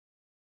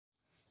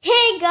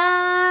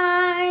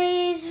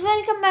guys,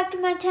 welcome back to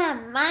my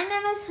channel. My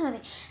name is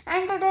Honey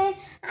and today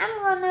I'm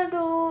gonna do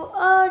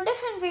a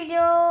different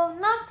video,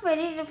 not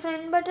very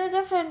different but a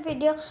different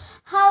video,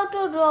 how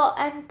to draw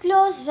and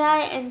close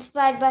eye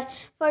inspired by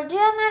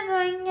Forjana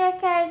Drawing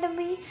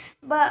Academy.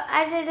 But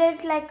I did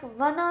it like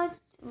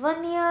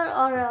one year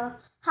or a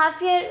half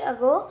year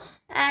ago,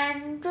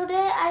 and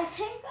today I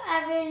think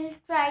I will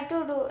try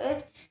to do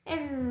it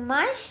in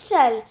my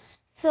style.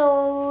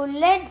 So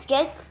let's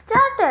get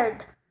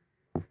started.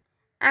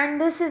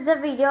 And this is a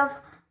video of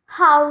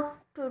how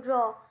to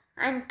draw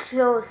and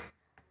close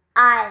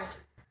eye.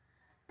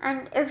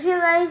 And if you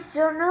guys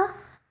don't know,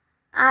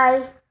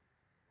 I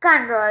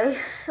can't draw,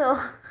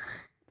 so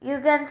you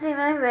can see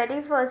my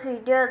very first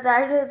video,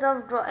 that is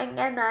of drawing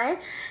an eye.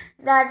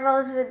 That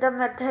was with the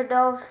method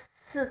of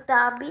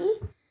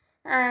Sutabi,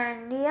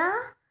 and yeah.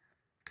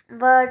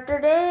 But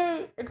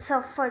today it's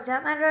of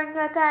Forjana Drawing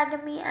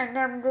Academy and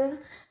I'm doing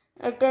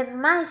it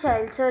in my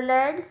style. So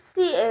let's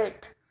see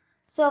it.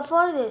 So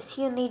for this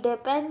you need a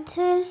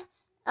pencil,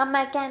 a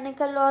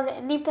mechanical or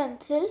any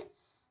pencil,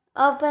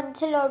 a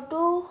pencil or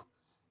two,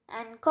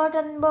 and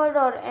cotton bud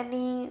or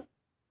any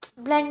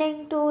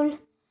blending tool.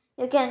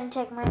 You can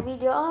check my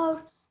video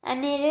out,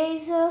 an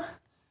eraser,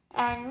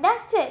 and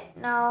that's it.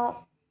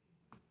 Now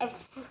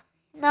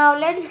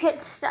let's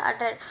get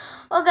started.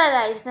 Okay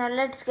guys, now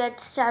let's get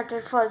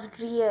started for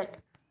real.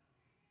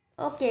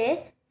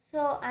 Okay,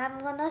 so I'm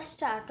gonna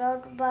start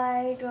out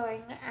by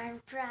drawing a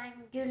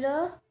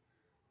triangular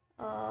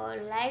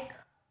like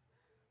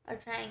a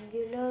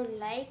triangular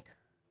like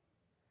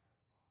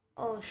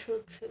oh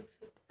shoot,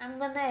 I'm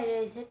gonna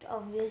erase it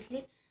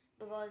obviously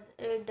because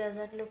it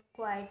doesn't look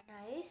quite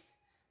nice,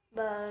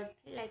 but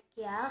like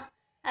yeah,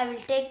 I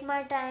will take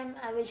my time.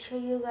 I will show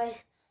you guys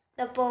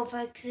the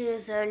perfect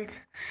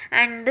results,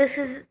 and this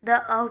is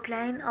the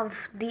outline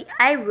of the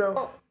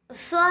eyebrow.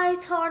 So I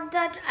thought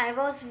that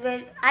eyebrow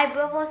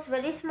was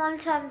very small,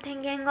 so I'm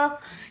thinking of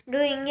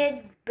doing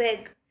it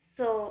big.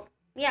 So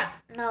yeah,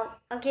 now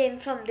again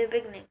from the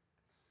beginning.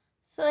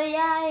 So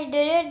yeah, I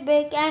did it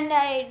big and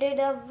I did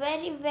a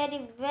very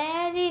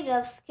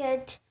rough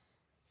sketch.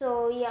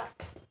 So yeah.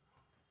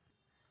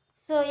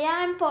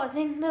 I'm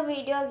pausing the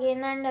video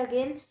again and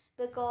again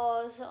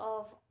because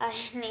of I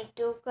need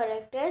to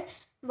correct it.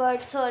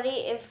 But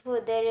sorry if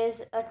there is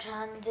a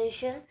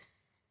transition.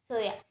 So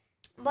yeah.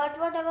 But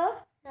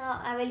whatever. Now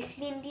I will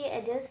clean the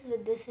edges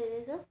with this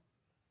eraser.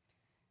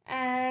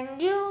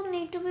 And you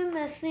need to be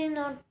messy,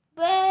 not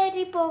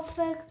very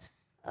perfect,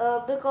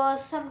 because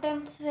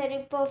sometimes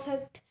very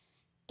perfect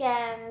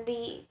can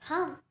be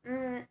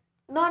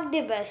not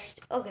the best.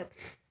 Okay,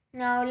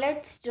 now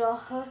let's draw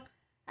her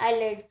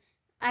eyelid.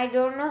 I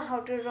don't know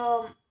how to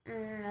draw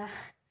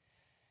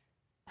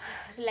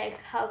like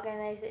how can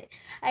I say,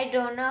 I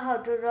don't know how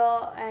to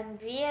draw an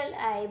real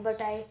eye,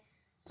 but I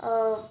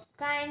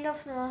kind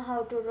of know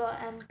how to draw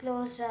an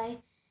closed eye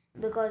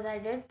because I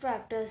did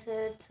practice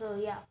it. So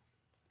yeah,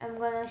 I'm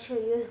gonna show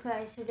you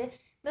guys today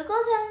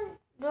because I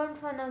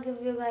don't wanna give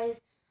you guys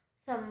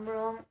some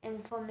wrong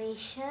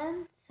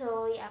information.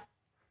 So yeah,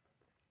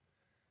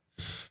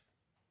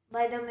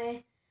 by the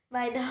way,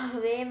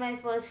 my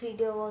first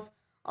video was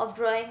of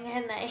drawing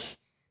and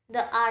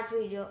the art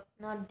video,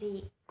 not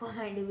the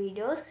comedy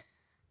videos.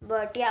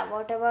 But yeah,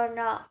 whatever.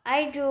 Now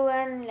I drew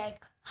an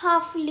like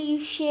half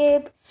leaf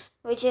shape,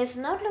 which is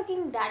not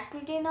looking that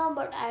pretty now,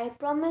 but I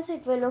promise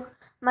it will look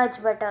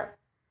much better.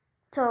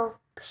 So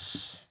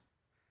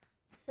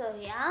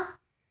yeah,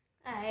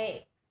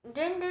 I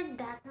didn't do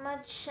that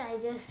much. I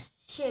just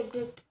shaped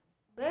it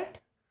a bit,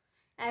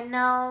 and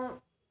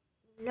now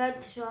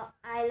let's draw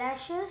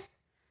eyelashes.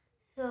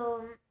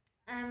 So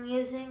I'm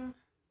using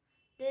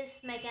this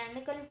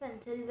mechanical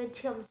pencil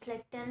which comes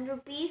like 10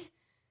 rupees.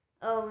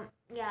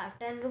 Yeah,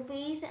 10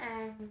 rupees,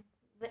 and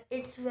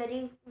it's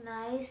very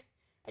nice.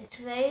 It's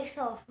very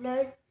soft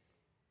lead,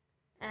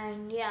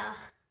 and yeah,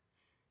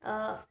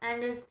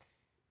 and it's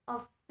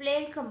of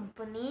Flare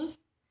company.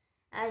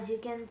 As you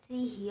can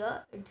see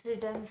here, it's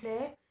written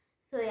Flare.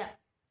 So yeah,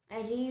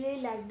 I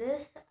really like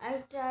this.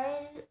 I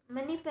tried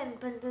many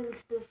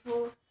pencils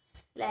before,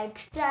 like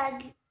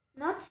Staples,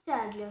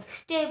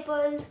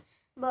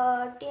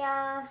 but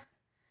yeah,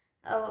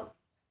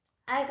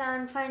 I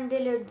can't find the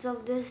lids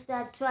of this.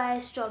 That's why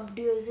I stopped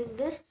using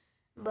this.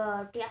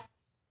 But yeah,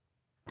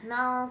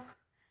 now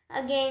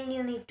again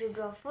you need to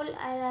draw full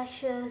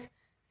eyelashes.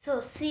 So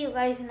see you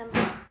guys in a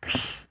bit.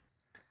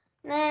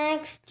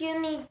 Next, you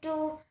need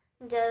to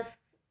just,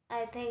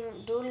 I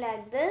think, do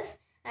like this,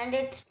 and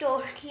it's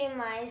totally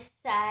my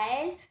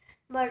style,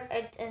 but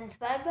it's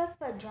inspired by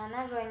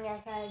Forjana Drawing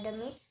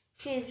Academy.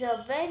 She's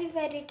a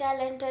very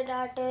talented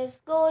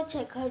artist. Go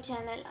check her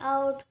channel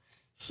out.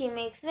 She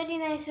makes very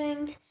nice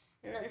drawings,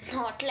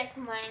 not like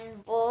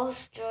mine,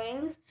 worst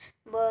drawings,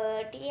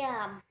 but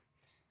yeah,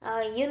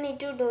 you need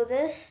to do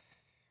this.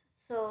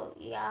 So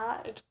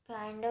yeah, it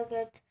kind of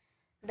gets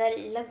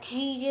the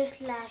luxurious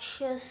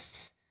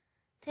lashes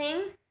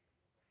thing,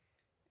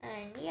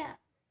 and yeah,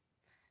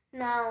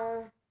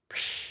 now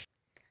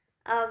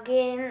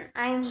again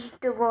I need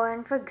to go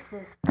and fix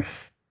this.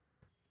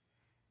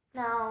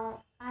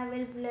 Now I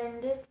will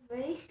blend it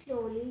very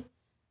slowly,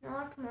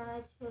 not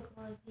much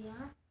because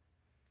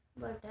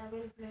but I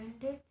will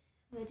blend it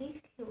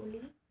very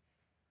slowly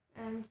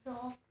and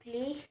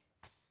softly.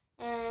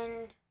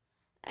 And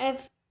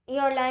if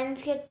your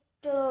lines get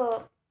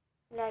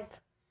like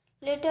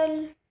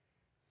little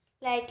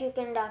light, you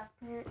can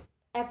darken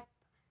up.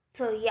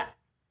 So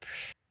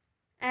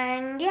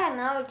and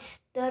now it's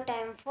the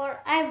time for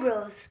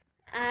eyebrows.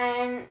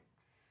 And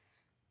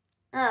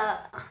uh,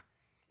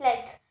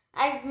 like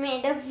I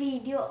made a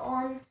video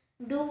on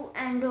do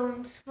and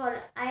don'ts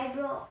for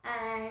eyebrow,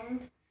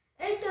 and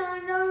it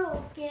turned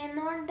out okay,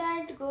 not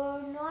that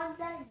good, not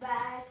that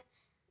bad,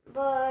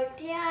 but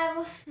I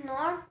was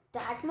not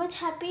that much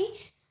happy.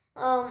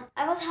 I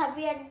was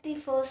happy at the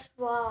first,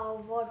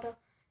 wow, what a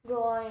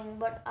drawing,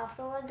 but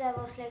afterwards I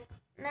was like,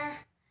 nah,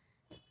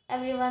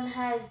 everyone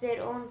has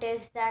their own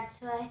taste. That's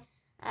why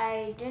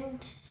I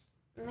didn't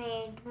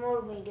made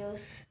more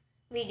videos,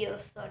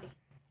 sorry.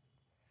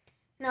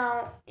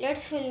 Now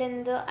let's fill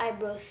in the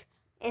eyebrows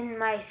in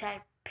my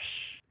side.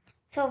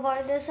 So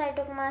for this I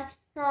took my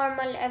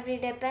normal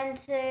everyday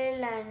pencil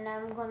and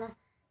I'm gonna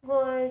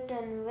go it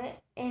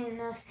in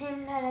the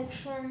same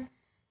direction,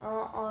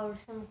 or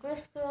some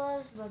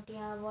crisscross, but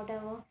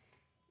whatever.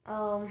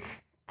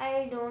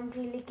 I don't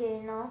really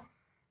care now,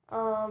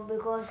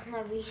 because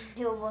my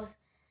video was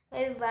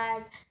very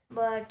bad,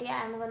 but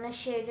I'm gonna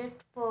shade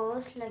it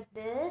first like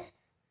this.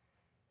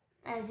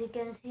 As you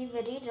can see,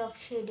 very rough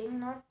shading,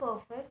 not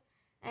perfect,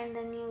 and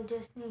then you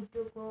just need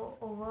to go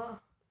over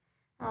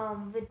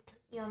with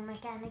your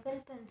mechanical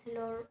pencil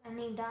or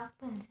any dark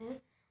pencil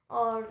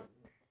or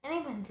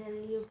any pencil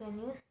you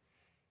can use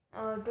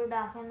to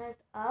darken it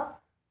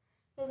up.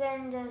 You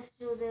can just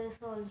do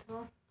this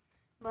also,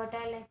 but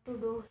I like to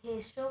do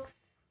hair strokes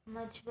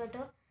much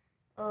better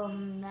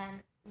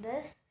than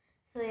this.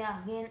 So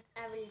again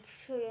I will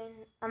show you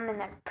in a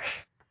minute.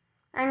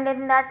 And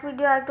in that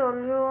video I told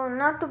you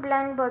not to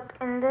blend, but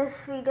in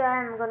this video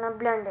I am gonna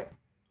blend it.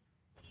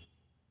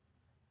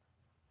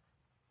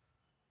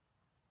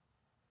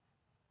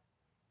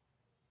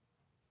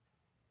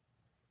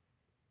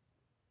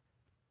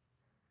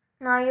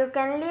 Now you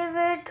can leave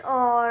it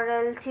or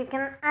else you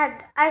can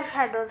add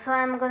eyeshadow. So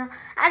I'm gonna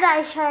add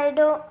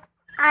eyeshadow,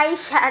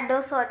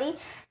 sorry.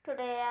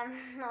 Today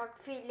I'm not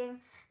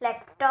feeling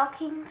like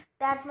talking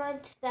that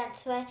much,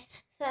 that's why.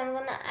 So I'm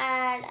gonna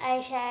add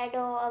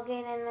eyeshadow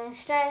again in my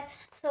style.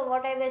 So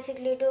what I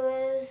basically do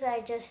is I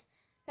just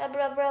rub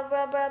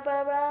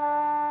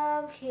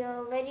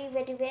here, very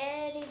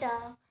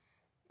dark.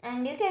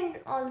 And you can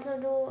also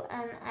do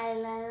an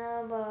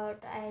eyeliner,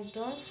 but I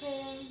don't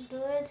feel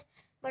do it.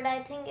 But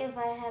I think if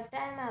I have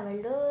time I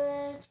will do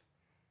it.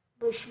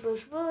 Bush,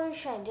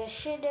 I just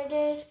shaded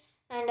it,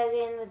 and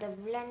again with the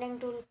blending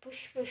tool,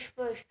 push,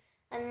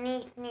 a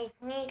neat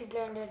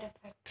blended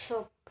effect.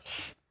 So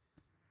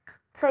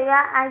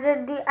I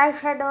did the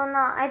eyeshadow.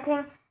 Now I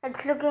think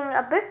it's looking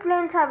a bit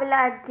plain, so I will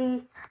add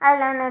the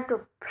eyeliner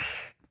too.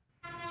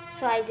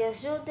 So I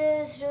just do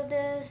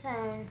this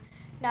and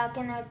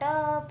darken it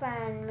up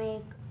and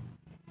make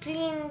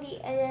clean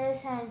the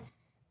edges, and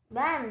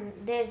bam,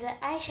 there's an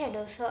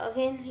eyeshadow. So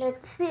again,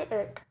 let's see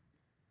it.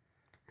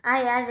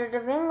 I added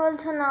a wing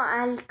also. Now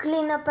I'll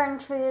clean up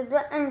and show you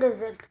the end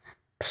result.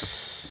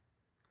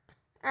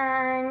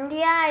 And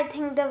I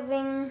think the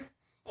wing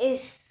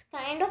is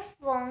kind of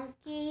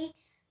wonky,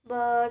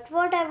 but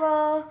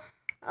whatever.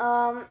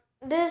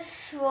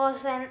 This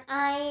was an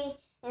eye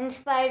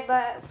inspired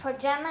by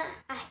Farjana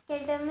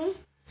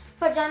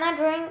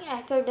Drawing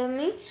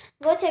Academy.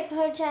 Go check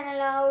her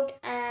channel out,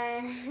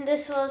 and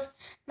this was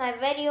my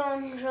very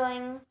own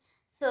drawing.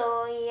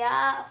 So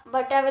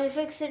but I will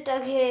fix it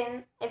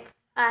again if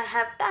I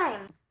have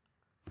time.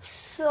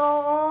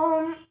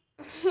 So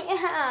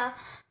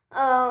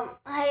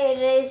I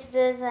erased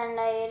this and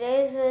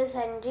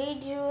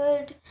redo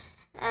it,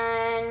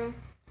 and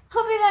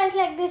hope you guys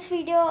like this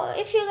video.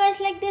 If you guys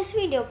like this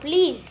video,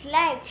 please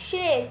like,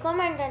 share,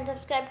 comment and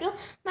subscribe to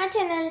my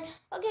channel.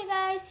 Okay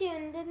guys, see you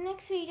in the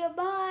next video.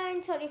 Bye,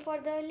 and sorry for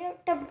the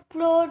late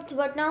uploads,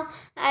 but now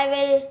I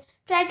will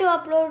try to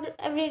upload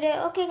every day.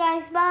 Okay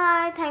guys,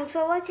 bye, thanks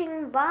for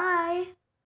watching, bye.